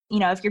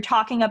if you're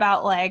talking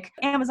about like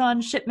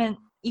Amazon shipment,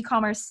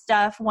 e-commerce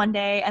stuff one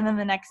day, and then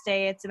the next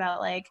day it's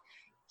about like,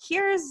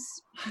 here's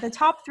the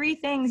top 3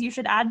 things you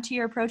should add to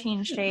your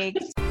protein shake.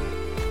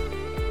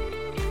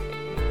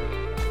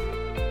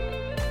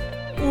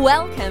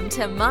 Welcome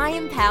to My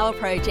Empower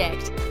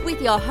Project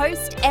with your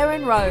host,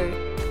 Erin Rowe.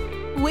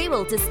 We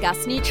will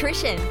discuss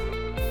nutrition,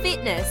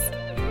 fitness,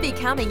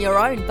 becoming your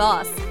own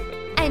boss,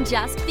 and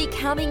just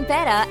becoming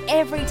better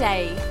every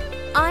day.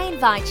 I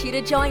invite you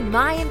to join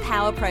My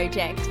Empower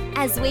Project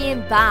as we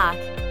embark,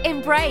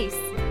 embrace,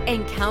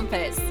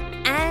 encompass,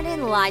 and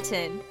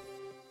enlighten.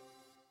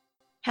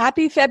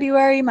 Happy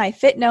February, my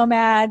fit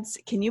nomads.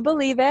 Can you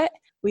believe it?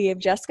 We have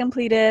just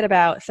completed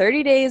about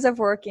 30 days of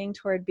working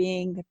toward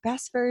being the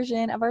best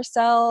version of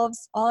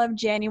ourselves. All of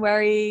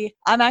January,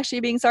 I'm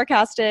actually being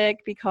sarcastic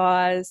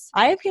because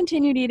I have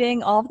continued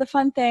eating all of the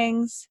fun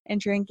things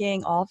and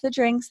drinking all of the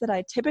drinks that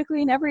I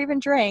typically never even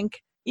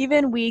drink,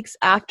 even weeks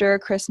after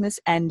Christmas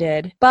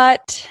ended.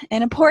 But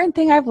an important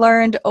thing I've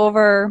learned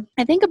over,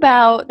 I think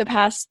about the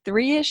past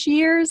 3-ish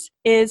years,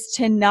 is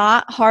to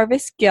not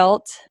harvest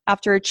guilt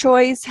after a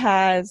choice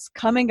has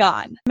come and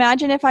gone.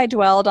 Imagine if I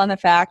dwelled on the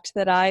fact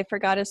that I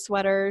forgot a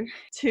sweater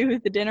to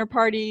the dinner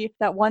party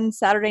that one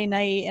Saturday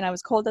night and I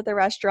was cold at the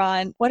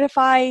restaurant. What if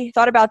I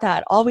thought about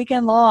that all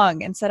weekend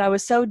long and said I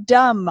was so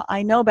dumb,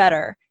 I know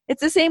better?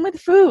 It's the same with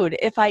food.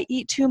 If I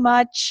eat too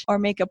much or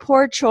make a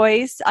poor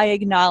choice, I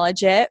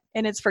acknowledge it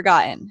and it's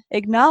forgotten.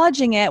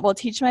 Acknowledging it will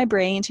teach my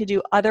brain to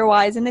do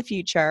otherwise in the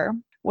future,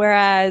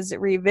 whereas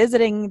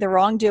revisiting the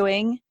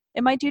wrongdoing,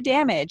 it might do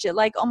damage. It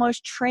like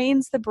almost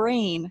trains the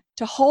brain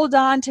to hold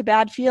on to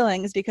bad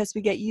feelings because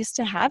we get used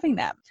to having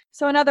them.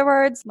 So in other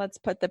words, let's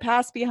put the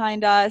past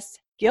behind us.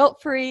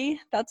 Guilt-free,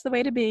 that's the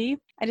way to be.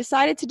 I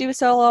decided to do a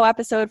solo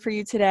episode for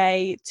you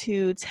today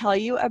to tell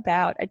you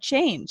about a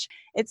change.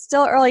 It's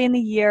still early in the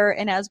year,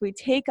 and as we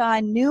take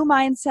on new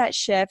mindset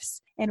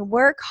shifts and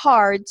work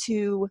hard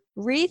to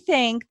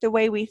rethink the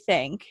way we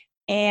think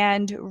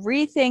and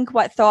rethink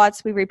what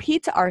thoughts we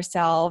repeat to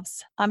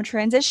ourselves, I'm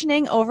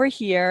transitioning over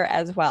here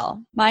as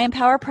well. My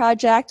Empower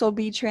Project will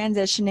be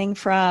transitioning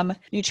from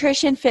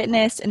nutrition,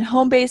 fitness, and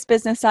home-based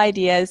business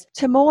ideas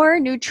to more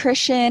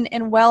nutrition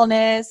and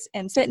wellness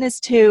and fitness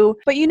too.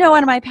 But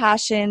one of my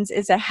passions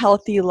is a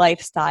healthy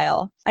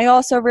lifestyle. I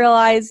also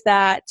realized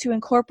that to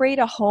incorporate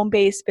a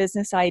home-based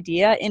business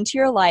idea into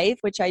your life,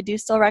 which I do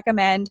still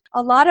recommend,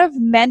 a lot of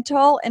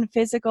mental and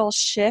physical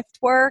shift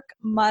work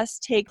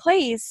must take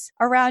place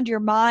around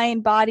your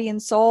mind, body,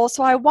 and soul.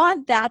 So I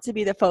want that to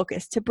be the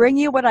focus, to bring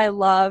you what I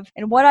love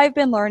and what I've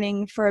been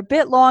learning for a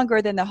bit longer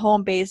than the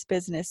home-based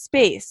business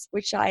space,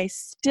 which I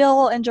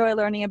still enjoy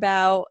learning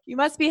about. You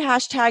must be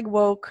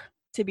 #woke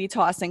to be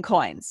tossing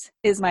coins,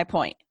 is my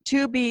point,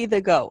 to be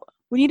the GOAT.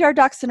 We need our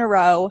ducks in a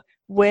row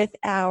with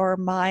our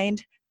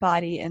mind,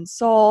 body, and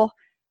soul.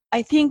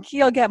 I think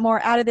you'll get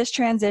more out of this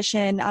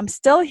transition. I'm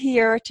still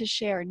here to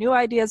share new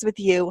ideas with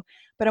you,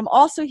 but I'm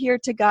also here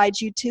to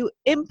guide you to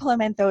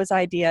implement those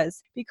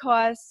ideas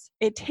because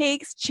it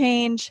takes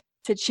change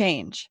to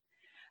change.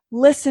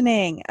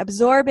 Listening,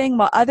 absorbing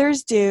what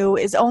others do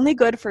is only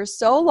good for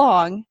so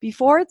long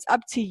before it's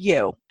up to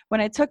you. When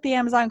I took the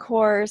Amazon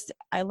course,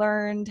 I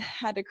learned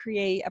how to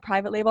create a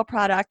private label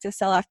product to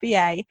sell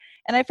FBA.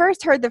 And I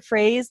first heard the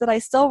phrase that I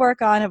still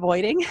work on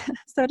avoiding,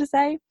 so to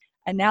say,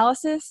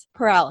 analysis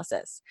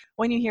paralysis.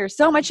 When you hear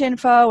so much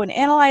info and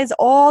analyze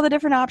all the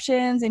different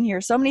options and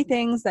hear so many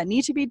things that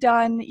need to be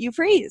done, you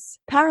freeze,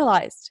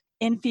 paralyzed,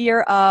 in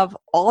fear of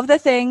all of the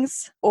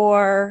things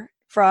or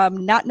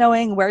from not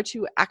knowing where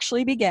to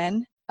actually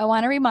begin. I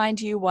want to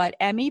remind you what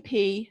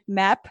MEP,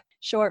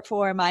 short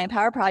for My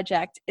Empower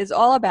Project, is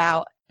all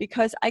about,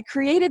 because I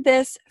created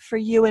this for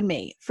you and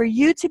me, for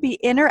you to be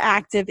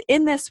interactive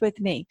in this with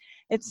me.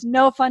 It's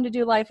no fun to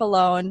do life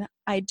alone.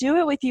 I do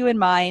it with you in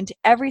mind.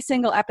 Every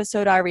single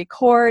episode I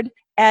record,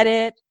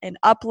 edit, and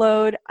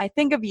upload, I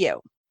think of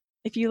you.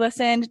 If you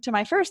listened to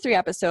my first 3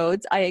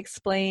 episodes, I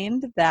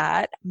explained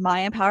that My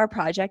Empower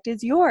Project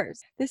is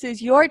yours. This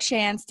is your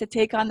chance to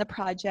take on the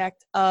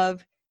project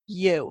of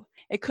you.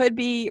 It could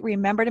be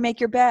remember to make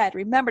your bed,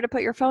 remember to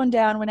put your phone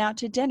down when out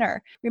to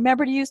dinner,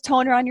 remember to use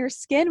toner on your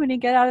skin when you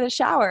get out of the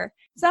shower.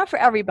 It's not for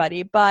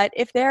everybody, but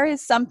if there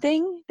is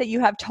something that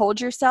you have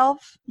told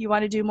yourself you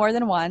want to do more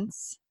than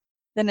once,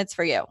 then it's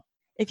for you.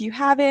 If you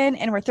haven't,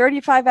 and we're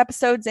 35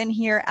 episodes in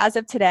here as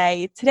of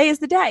today, today is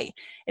the day.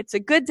 It's a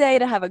good day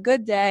to have a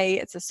good day.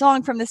 It's a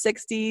song from the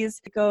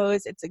 60s. It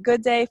goes, it's a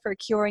good day for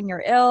curing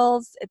your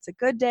ills. It's a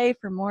good day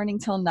for morning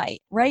till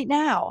night. Right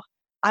now,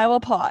 I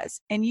will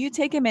pause and you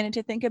take a minute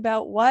to think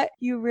about what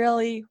you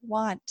really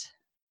want.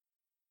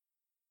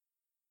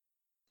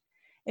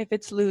 If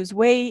it's lose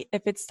weight,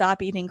 if it's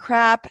stop eating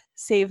crap,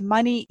 save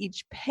money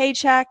each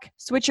paycheck,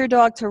 switch your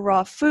dog to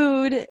raw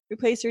food,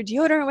 replace your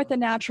deodorant with a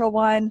natural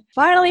one,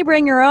 finally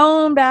bring your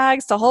own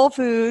bags to Whole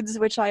Foods,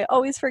 which I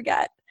always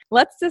forget.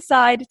 Let's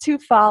decide to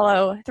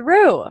follow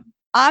through.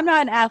 I'm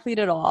not an athlete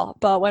at all,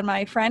 but when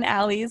my friend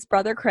Allie's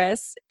brother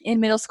Chris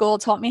in middle school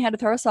taught me how to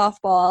throw a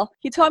softball,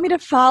 he taught me to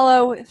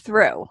follow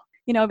through.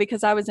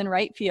 because I was in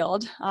right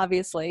field,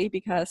 obviously,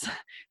 because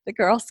the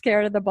girl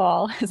scared of the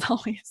ball is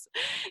always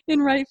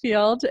in right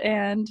field.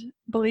 And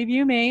believe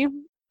you me,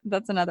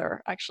 that's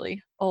another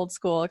actually old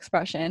school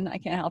expression. I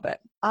can't help it.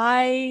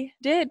 I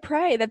did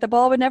pray that the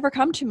ball would never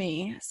come to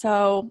me.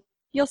 So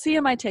you'll see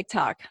in my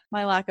TikTok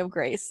my lack of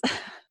grace.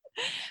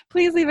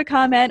 Please leave a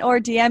comment or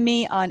DM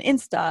me on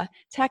Insta,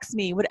 text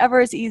me, whatever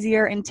is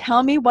easier, and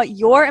tell me what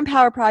your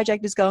Empower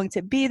project is going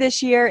to be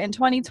this year in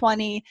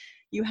 2020.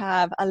 You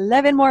have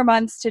 11 more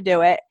months to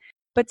do it.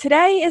 But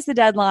today is the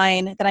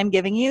deadline that I'm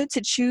giving you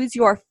to choose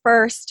your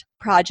first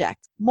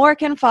project. More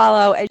can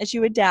follow as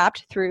you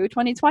adapt through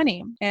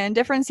 2020 and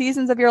different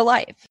seasons of your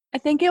life. I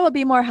think it will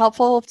be more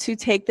helpful to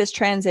take this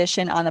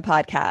transition on the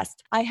podcast.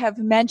 I have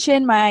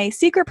mentioned my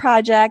secret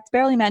project,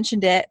 barely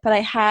mentioned it, but I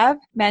have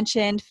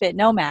mentioned Fit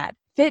Nomad.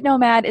 Fit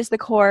Nomad is the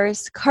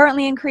course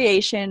currently in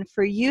creation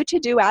for you to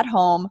do at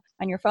home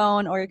on your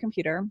phone or your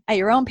computer at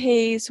your own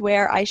pace,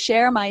 where I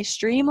share my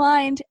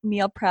streamlined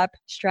meal prep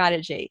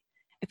strategy.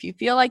 If you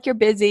feel like you're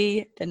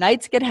busy, the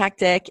nights get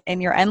hectic,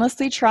 and you're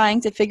endlessly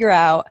trying to figure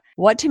out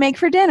what to make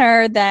for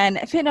dinner, then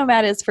Fit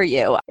Nomad is for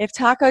you. If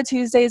Taco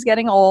Tuesday is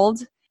getting old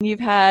and you've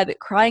had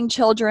crying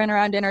children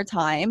around dinner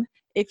time,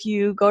 if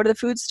you go to the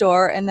food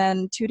store and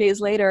then 2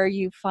 days later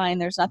you find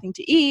there's nothing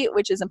to eat,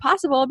 which is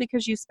impossible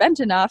because you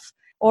spent enough,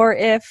 or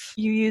if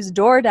you use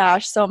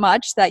DoorDash so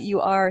much that you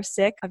are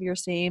sick of your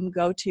same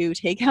go-to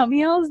takeout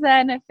meals,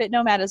 then Fit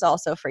Nomad is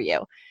also for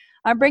you.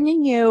 I'm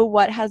bringing you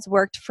what has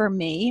worked for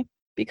me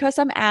because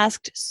I'm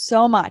asked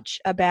so much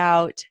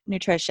about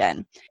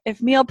nutrition.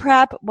 If meal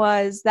prep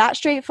was that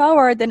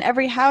straightforward, then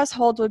every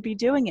household would be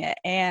doing it,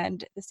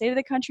 and the state of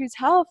the country's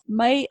health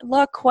might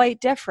look quite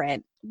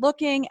different.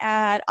 Looking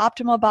at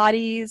optimal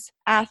bodies,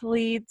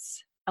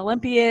 athletes,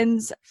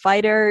 Olympians,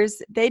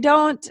 fighters, they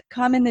don't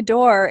come in the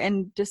door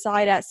and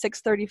decide at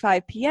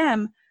 6:35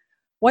 p.m.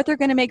 what they're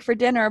going to make for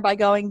dinner by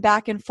going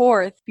back and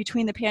forth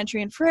between the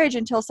pantry and fridge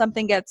until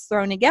something gets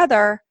thrown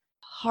together.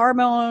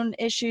 Hormone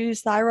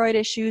issues, thyroid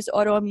issues,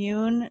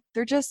 autoimmune,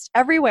 they're just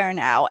everywhere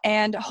now.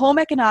 And home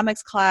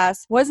economics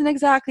class wasn't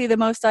exactly the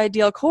most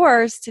ideal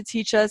course to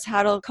teach us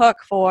how to cook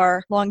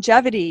for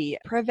longevity,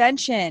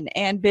 prevention,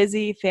 and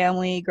busy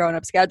family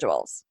grown-up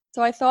schedules.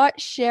 So I thought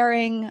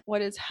sharing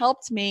what has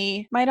helped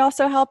me might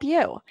also help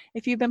you.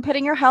 If you've been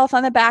putting your health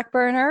on the back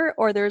burner,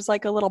 or there's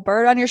like a little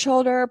bird on your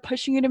shoulder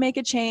pushing you to make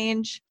a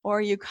change,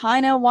 or you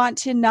kind of want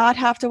to not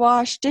have to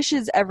wash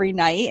dishes every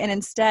night and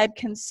instead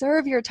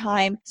conserve your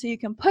time so you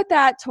can put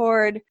that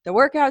toward the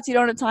workouts you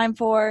don't have time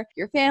for,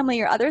 your family,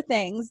 or other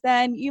things,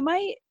 then you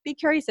might be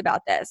curious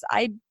about this.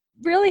 I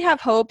really have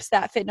hopes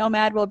that Fit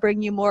Nomad will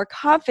bring you more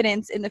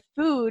confidence in the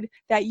food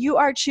that you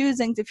are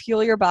choosing to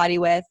fuel your body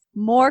with.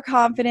 More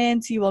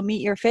confidence, you will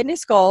meet your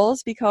fitness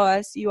goals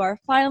because you are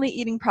finally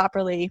eating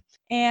properly,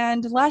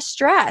 and less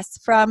stress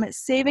from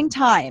saving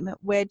time,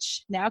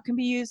 which now can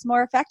be used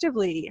more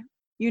effectively.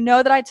 You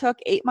know that I took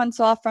 8 months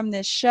off from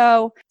this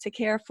show to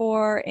care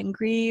for and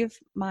grieve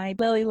my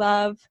Lily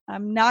love.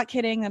 I'm not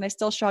kidding that I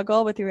still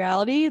struggle with the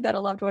reality that a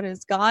loved one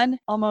is gone.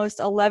 Almost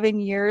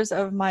 11 years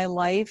of my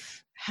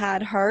life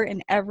had her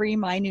in every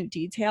minute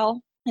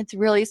detail. It's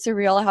really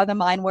surreal how the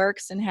mind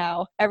works, and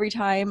how every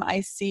time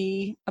I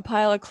see a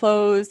pile of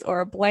clothes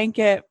or a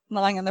blanket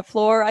lying on the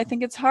floor, I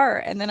think it's her.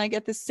 And then I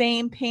get the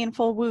same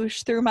painful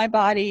whoosh through my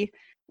body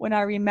when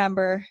I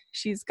remember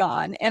she's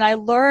gone. And I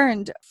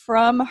learned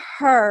from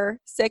her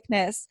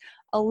sickness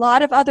a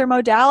lot of other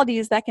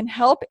modalities that can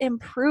help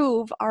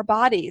improve our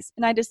bodies.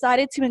 And I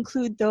decided to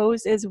include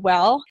those as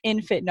well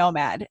in Fit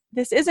Nomad.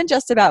 This isn't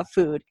just about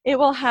food. It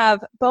will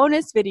have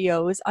bonus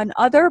videos on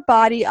other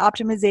body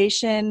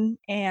optimization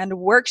and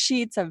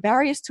worksheets of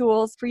various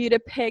tools for you to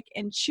pick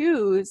and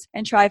choose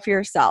and try for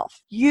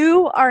yourself.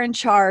 You are in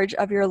charge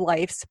of your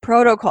life's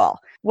protocol,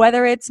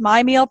 whether it's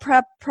my meal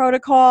prep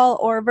protocol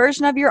or a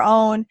version of your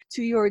own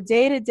to your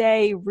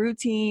day-to-day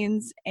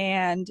routines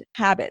and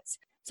habits.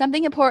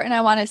 Something important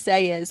I want to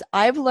say is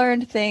I've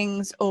learned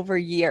things over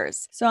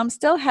years. So I'm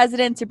still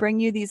hesitant to bring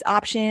you these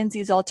options,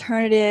 these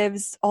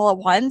alternatives all at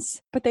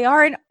once, but they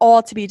aren't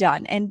all to be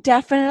done, and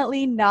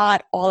definitely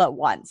not all at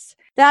once.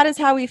 That is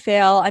how we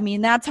fail. I mean,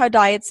 that's how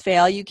diets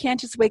fail. You can't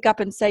just wake up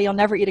and say you'll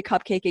never eat a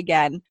cupcake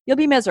again. You'll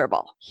be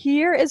miserable.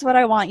 Here is what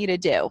I want you to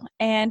do.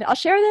 And I'll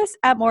share this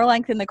at more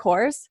length in the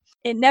course.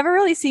 It never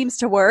really seems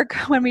to work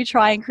when we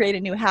try and create a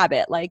new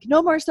habit, like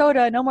no more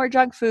soda, no more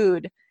junk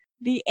food.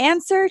 The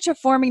answer to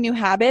forming new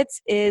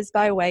habits is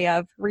by way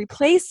of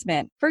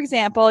replacement. For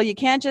example, you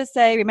can't just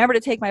say, remember to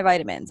take my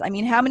vitamins. I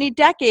mean, how many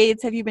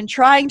decades have you been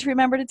trying to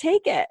remember to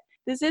take it?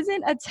 This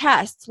isn't a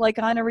test like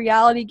on a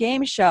reality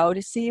game show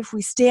to see if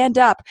we stand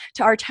up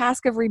to our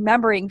task of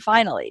remembering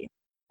finally.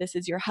 This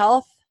is your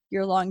health,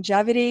 your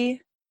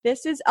longevity.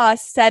 This is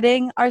us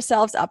setting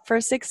ourselves up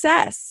for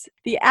success.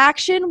 The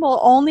action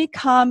will only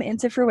come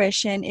into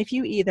fruition if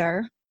you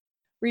either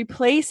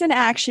replace an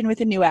action with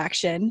a new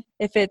action,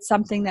 if it's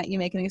something that you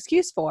make an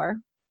excuse for,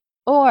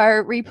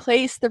 or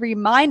replace the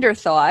reminder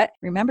thought,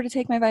 remember to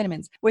take my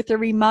vitamins, with the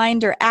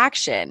reminder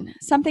action,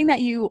 something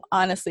that you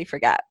honestly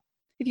forget.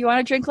 If you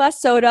want to drink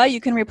less soda, you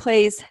can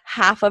replace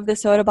half of the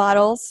soda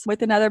bottles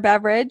with another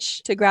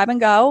beverage to grab and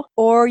go,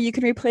 or you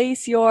can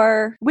replace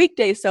your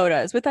weekday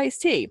sodas with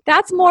iced tea.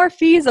 That's more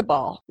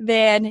feasible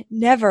than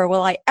never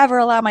will I ever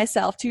allow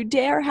myself to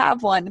dare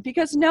have one,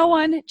 because no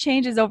one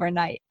changes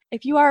overnight.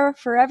 If you are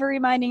forever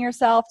reminding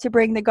yourself to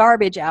bring the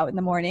garbage out in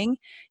the morning,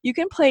 you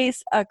can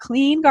place a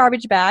clean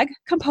garbage bag,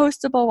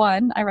 compostable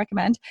one, I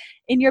recommend,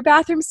 in your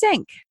bathroom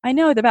sink. I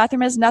know the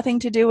bathroom has nothing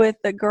to do with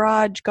the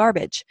garage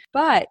garbage,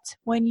 but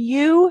when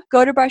you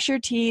go to brush your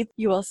teeth,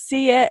 you will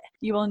see it.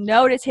 You will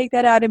know to take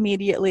that out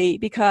immediately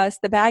because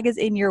the bag is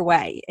in your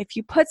way. If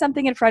you put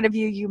something in front of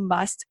you, you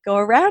must go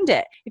around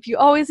it. If you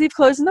always leave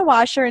clothes in the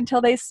washer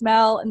until they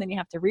smell and then you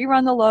have to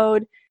rerun the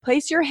load,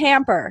 place your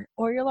hamper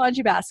or your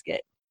laundry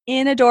basket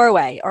in a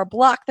doorway or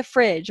block the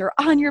fridge or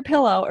on your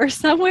pillow or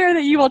somewhere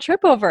that you will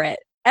trip over it.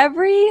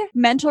 Every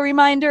mental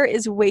reminder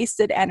is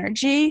wasted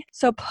energy,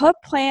 so put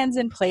plans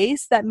in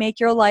place that make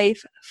your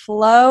life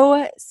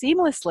flow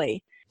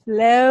seamlessly.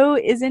 Flow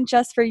isn't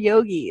just for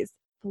yogis.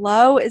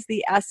 Flow is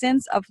the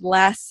essence of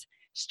less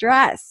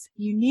stress.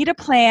 You need a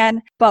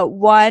plan, but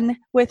one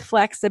with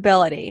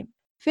flexibility.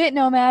 Fit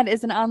Nomad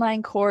is an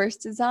online course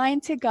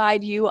designed to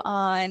guide you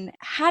on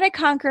how to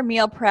conquer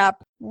meal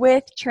prep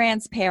with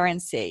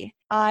transparency.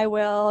 I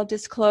will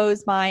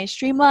disclose my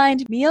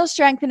streamlined meal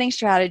strengthening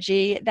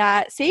strategy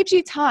that saves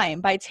you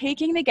time by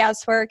taking the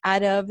guesswork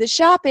out of the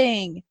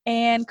shopping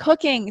and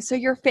cooking so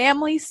your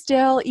family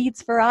still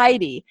eats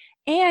variety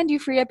and you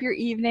free up your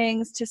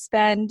evenings to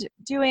spend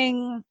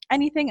doing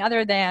anything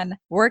other than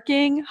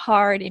working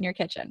hard in your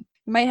kitchen.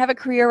 You might have a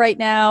career right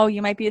now,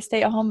 you might be a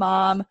stay-at-home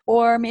mom,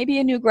 or maybe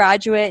a new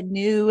graduate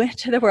new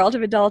to the world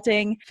of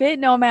adulting. Fit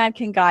Nomad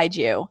can guide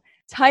you.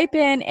 Type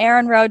in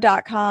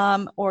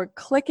erinrowe.com or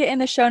click it in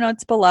the show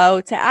notes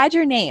below to add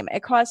your name.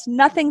 It costs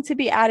nothing to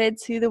be added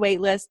to the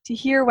waitlist to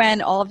hear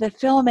when all of the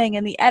filming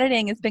and the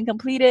editing has been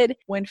completed,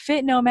 when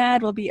Fit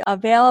Nomad will be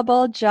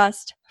available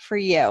just for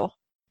you.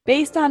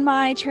 Based on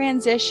my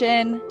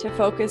transition to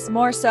focus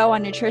more so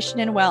on nutrition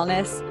and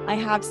wellness, I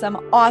have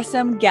some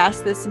awesome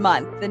guests this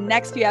month. The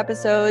next few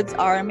episodes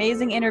are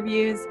amazing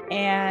interviews,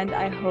 and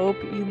I hope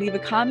you leave a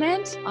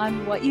comment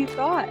on what you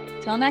thought.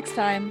 Till next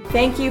time.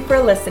 Thank you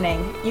for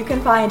listening. You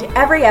can find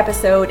every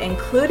episode,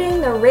 including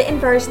the written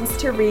versions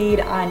to read,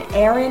 on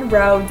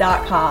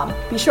erinrowe.com.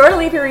 Be sure to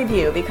leave a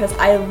review because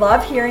I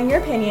love hearing your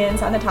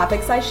opinions on the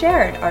topics I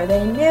shared. Are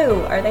they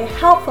new? Are they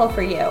helpful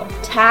for you?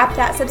 Tap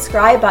that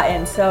subscribe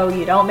button so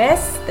you don't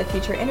miss the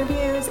future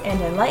interviews and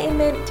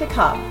enlightenment to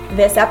come.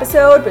 This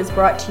episode was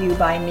brought to you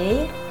by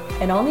me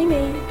and only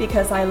me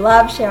because I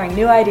love sharing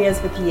new ideas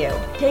with you.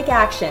 Take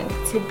action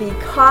to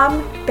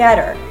become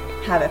better.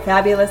 Have a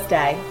fabulous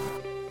day.